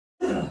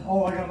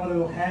Oh, I got my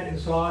little hat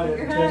inside. Get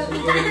your hat.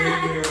 Get your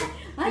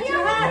hat. Get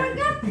your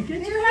hat.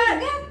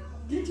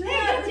 Get your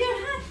hat. Get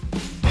your hat.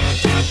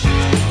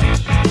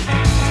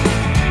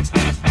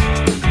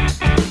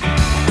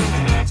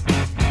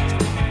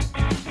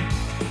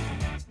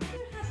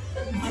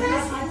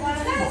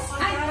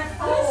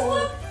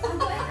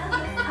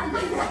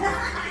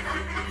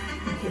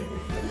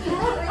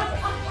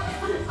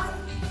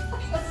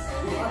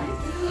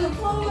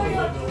 Oh my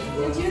God!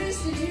 Did you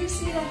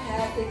see the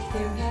hat that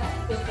Kim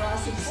had? The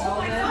frosted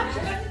snowman?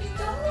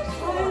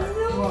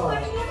 Oh, I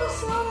never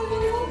saw it.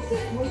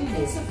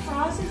 It's a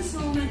frosted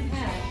snowman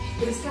hat,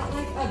 but it's got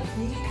like a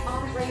beak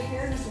on it right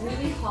here, and it's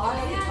really hot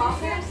at the top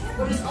there.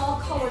 But it's all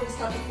colored. It's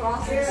got the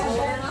frosted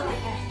snowman on it.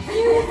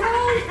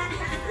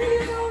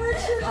 You know,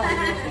 Richard.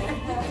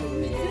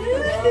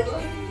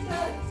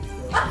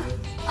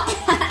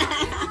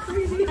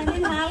 And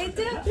then Holly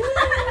too.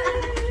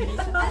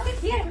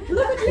 Here.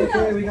 Look at you.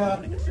 Okay, we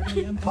got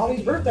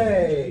Holly's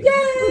birthday. Yay!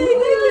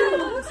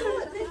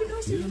 Thank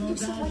you.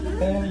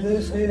 And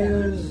this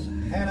is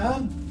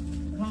Hannah.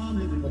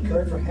 The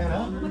card for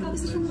Hannah. Oh my God,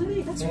 this is from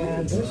Lenny. That's right.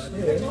 And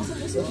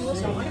this is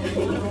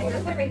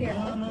Right here.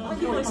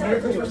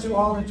 Merry Christmas to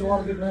all and to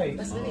all a good night.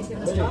 That's Lenny's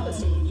giving us chocolates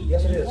to eat.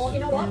 Yes, it is. Well, you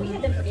know what? We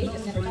had them for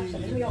ages, never touched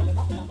them. And we all gave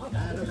up on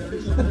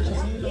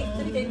them.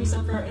 Lenny gave me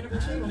some for our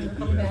anniversary when we were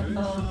coming back.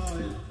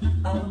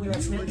 When we were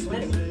at Samantha's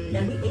wedding,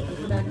 and we ate them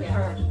for back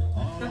there.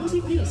 Now who's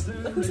eating these?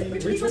 Look who's it.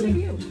 Richard, these ones are for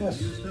you.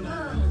 Yes. Richard,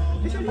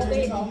 these are for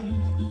you.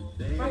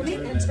 Right,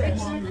 and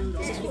Spence.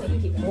 This is for you.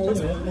 Keep it. Oh, wait a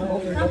minute. No,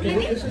 okay.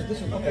 This is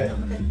okay.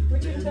 Okay.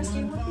 Richard and Tess, do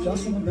you want?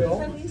 Justin and Bill.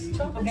 Have these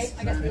chocolates? Okay,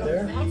 I guess we Right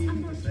there.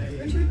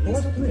 Richard,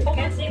 What's it to me?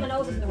 Can't see my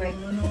nose is in the way.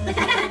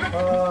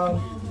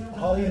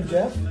 Holly and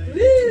Jeff. I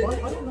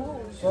don't know.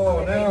 So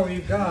now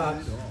we've got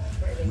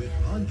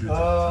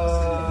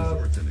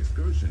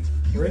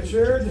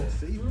Richard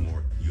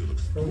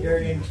from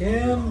Gary and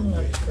Kim.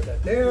 Let's put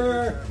that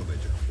there.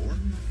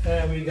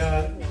 And we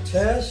got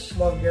Tess,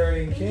 love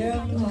Gary and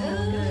Kim.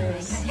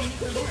 Nice.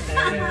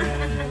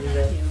 And we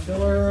got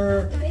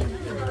Filler. Yeah,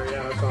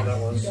 that's all that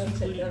was.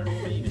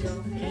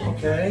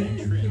 Okay.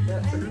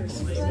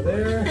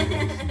 There.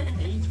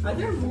 Are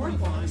there more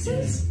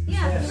boxes?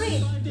 Yeah, Yes.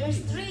 3. There's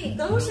 3.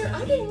 Those are,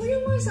 I didn't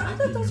realize that. I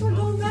thought those were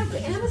going back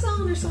to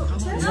Amazon or something.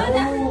 Tess, No, I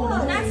didn't Oh,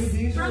 realize. that's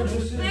these are, from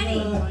this is, Penny.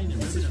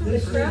 This is from the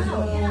this is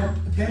crowd.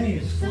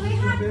 pennies. So we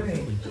had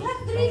Penny.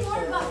 3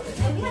 more boxes.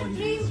 And we had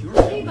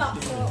 3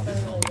 boxes.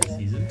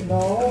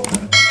 No,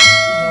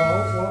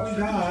 what we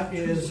got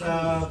is,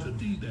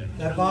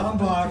 that bottom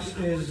box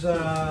is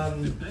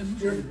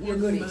Your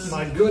goodies.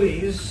 my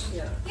goodies,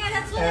 Yeah. Yeah,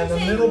 that's what and I'm the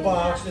saying. middle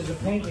box is a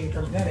painting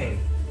from Penny,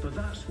 for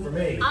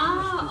me.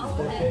 Ah,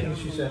 The okay. painting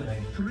she sent me.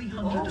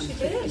 Oh, she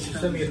did. She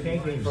sent me a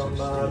painting from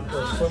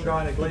some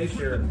guy in a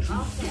glacier.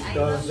 Okay, I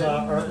Does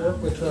love artwork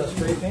with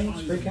spray paint,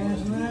 spray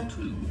cans and that.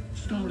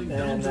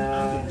 And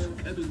that's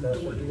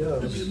what he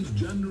does. You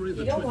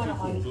don't want to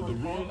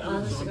honeycomb paint.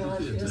 Honest to God,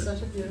 she is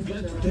such a beautiful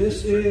girl.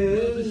 This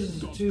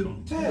is to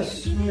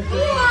Tess.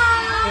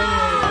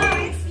 Wow,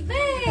 it's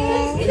big.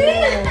 Yeah, It is.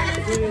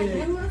 it's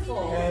big. Beautiful.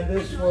 And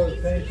this was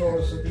Penny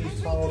told us that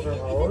these towels are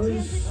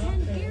ours.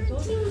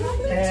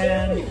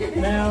 And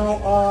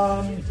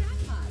now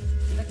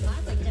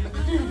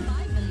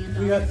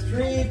we got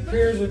 3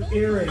 pairs of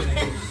earrings.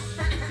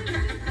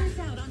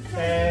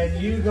 And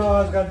you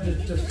guys got to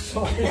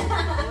decide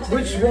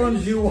which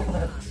ones you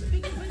want.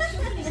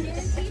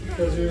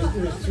 Because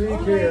there's 3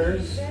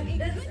 pairs.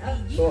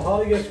 So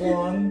Holly gets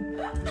 1,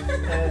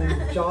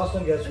 and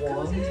Jocelyn gets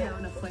 1,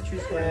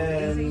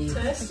 and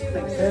Tess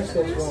gets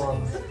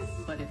 1.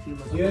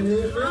 You and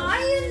yours?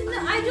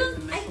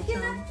 I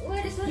cannot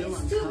wear this one.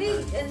 It's too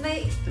big, and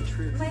my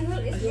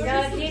hood is. You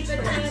gotta keep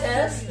it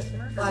Tess?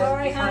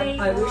 Sorry, honey.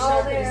 I wish We're I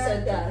all could have there.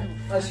 said that.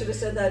 I should have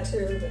said that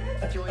too.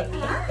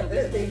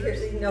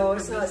 No,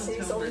 it's not. See,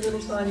 it's only little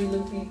tiny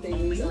loopy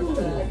thingies on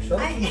the back.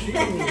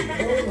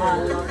 I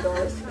love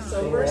those. So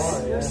we're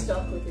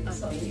stuck with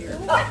these on here.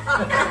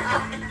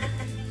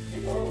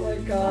 Oh my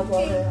God,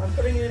 Laura. I'm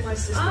putting it in my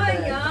sister's Oh bag.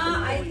 yeah,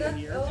 I thought.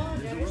 Oh,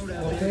 there was.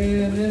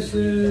 Okay, and this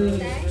is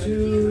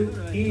to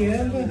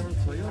Ian. Wow.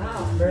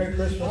 Merry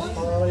Christmas,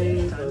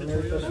 Holly, or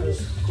Merry Christmas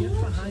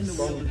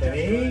from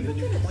Penny.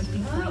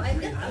 Oh, I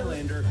got.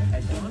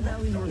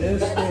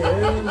 This is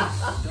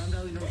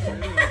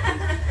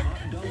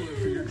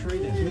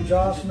to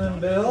Jocelyn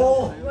and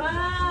Bill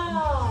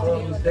Wow.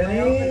 from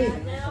Penny.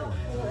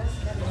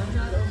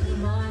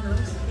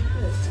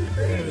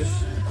 There's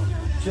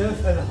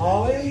Jeff and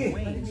Holly.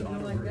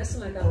 Like this,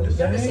 and I got the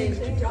same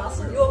thing,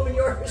 Jocelyn. You open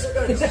yours, you're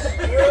going to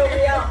screw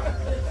me up.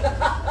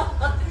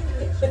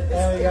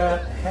 And we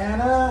got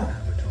Hannah.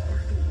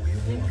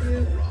 Thank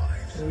you.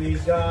 We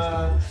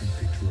got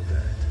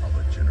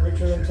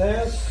Richard and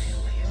Tess.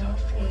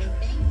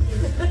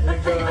 We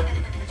got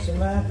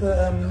Samantha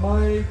and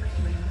Mike,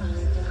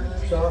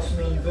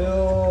 Jocelyn and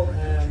Bill,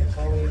 and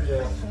Holly and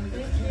Jeff.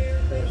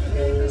 Thank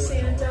you,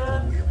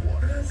 Santa. You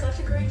did such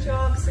a great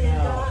job,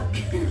 Santa.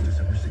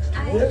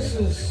 This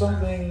is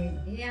something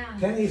Yeah.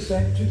 Penny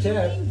sent to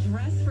Ted.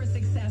 Dress for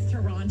Success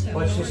Toronto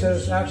But she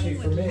says actually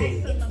for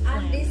me,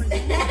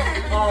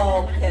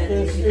 Oh,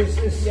 Penny.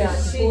 Yeah,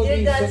 she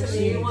did that to me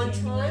sexy. one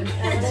time,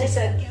 and she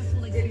said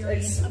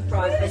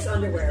it's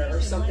underwear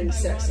or something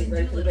sexy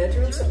right for the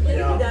bedroom. So Penny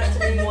did that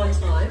to me one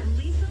time,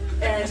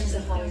 and she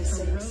said, "Holly,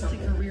 sing something.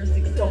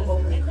 Don't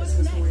open it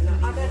Christmas morning."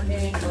 I got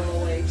anger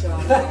away,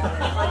 John.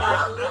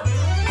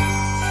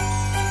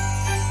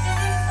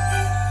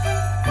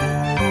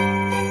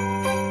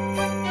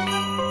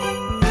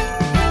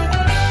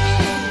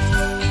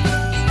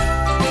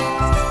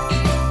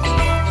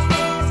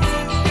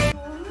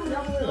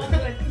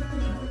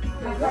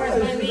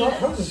 There's all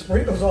kinds of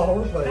sprinkles all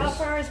over the place. How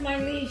far is my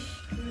leash?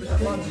 That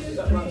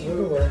runs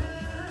everywhere.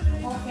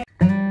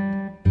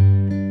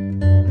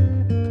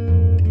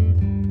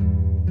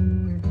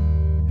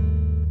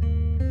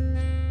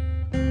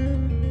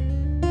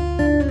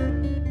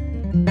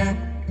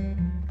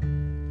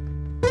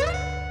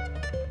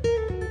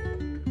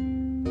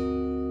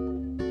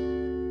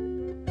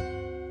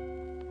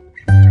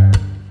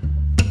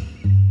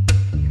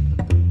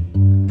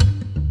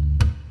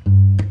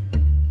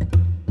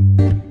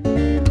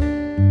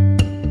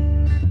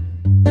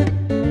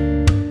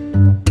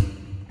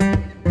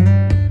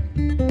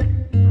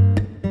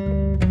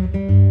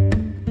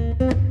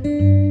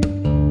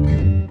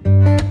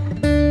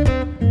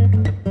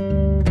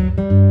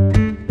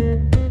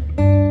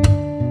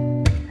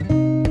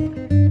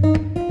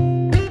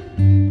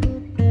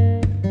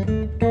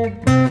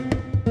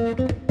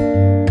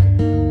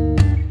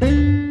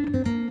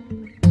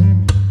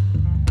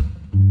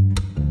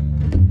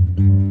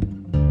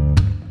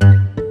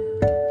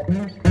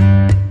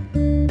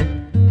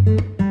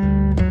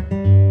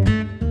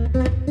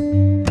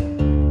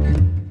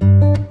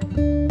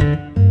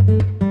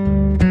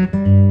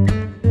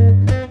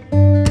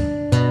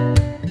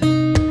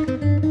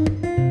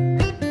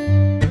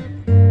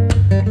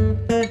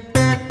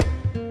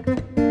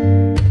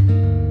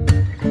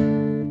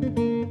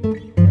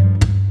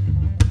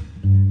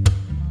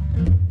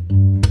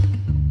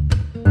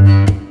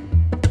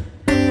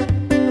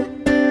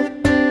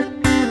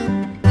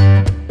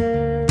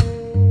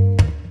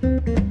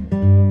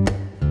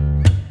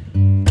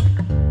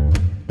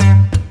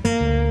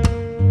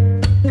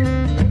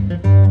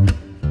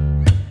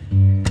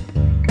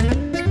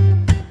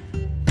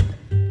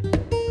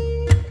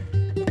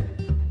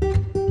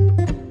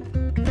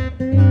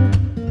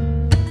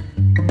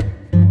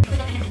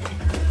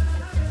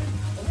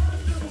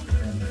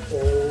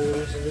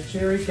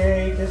 Cherry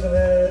cake, isn't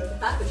it?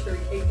 That's the cherry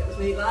cake that was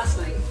made last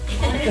night.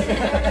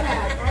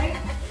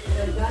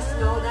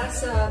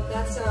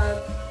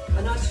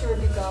 I'm not sure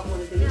if you got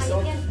one of these.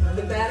 So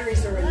the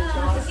batteries are in the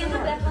jar. We can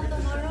have that one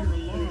tomorrow.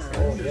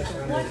 Oh, yes,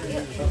 I'm going to do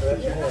some of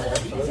that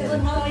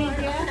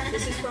tomorrow.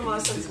 This is from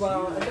us as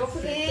well. And don't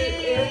forget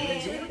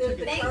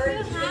the Thank card.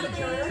 you,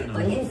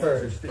 honey.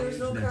 There's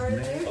no card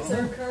in there. Is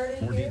there a card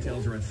in More here?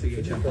 details are at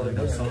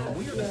chfl.com.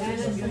 We are the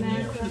station getting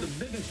you to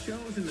the biggest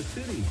shows in the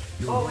city.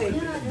 Oh, wait.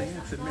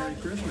 Dance and Merry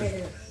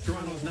Christmas.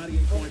 Toronto's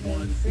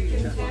 98.1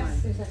 CHFI.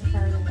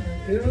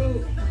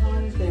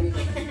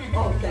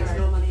 Oh, thanks.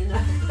 No money in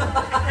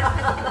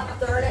that.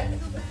 Darn it.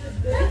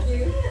 Thank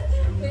you.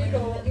 Here you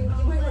go. You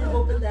might want to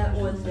open that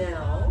one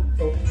now.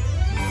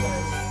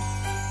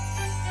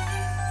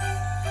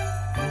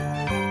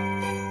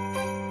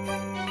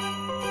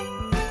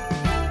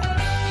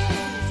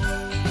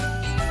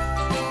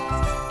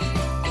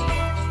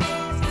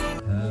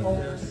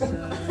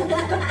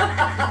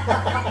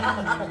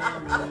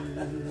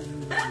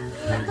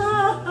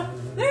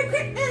 Merry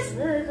Christmas!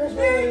 Merry Christmas!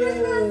 Merry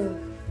Christmas!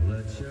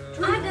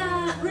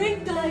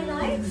 Ring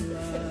lights.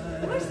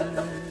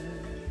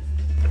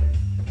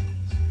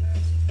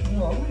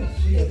 No, I want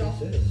to see what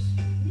this is.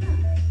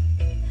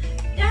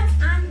 That's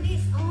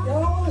Andy's Yeah, I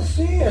own. want to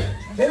see it.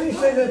 Penny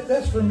said that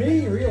that's for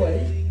me,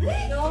 really.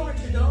 No,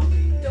 Richard, don't,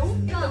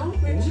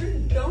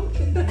 Richard, don't.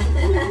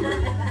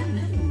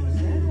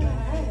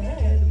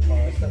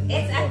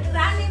 It's a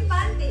granny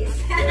panties.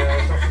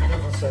 Yeah,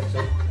 something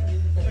sexy.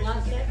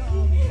 Not sexy?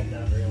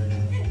 Not really, no.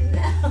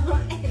 No,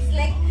 it's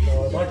like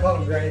No, I call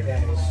them granny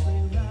panties.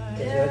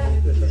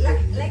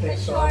 like a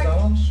sock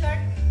on them.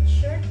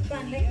 short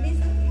pant like this.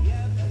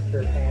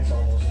 They're pants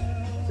almost.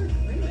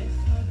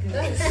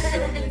 That is so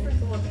different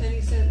from what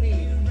Penny sent me.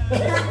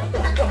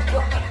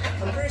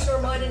 I'm pretty sure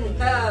mine didn't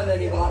have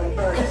any bottom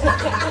parts.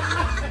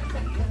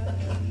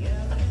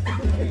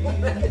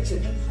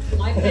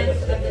 My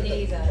pants have the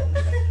knees out.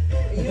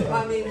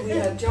 I mean, we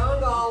have John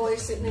Galway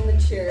sitting in the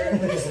chair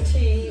with his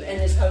tea and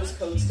his house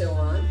coat still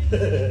on.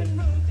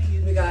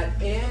 We got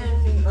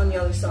Ann on the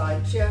other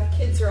side. Jeff,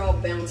 kids are all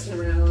bouncing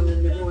around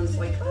and everyone's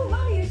like, "Oh,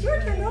 Mommy, it's your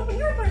turn to open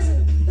your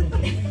present."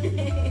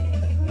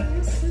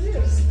 Yes, it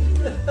is.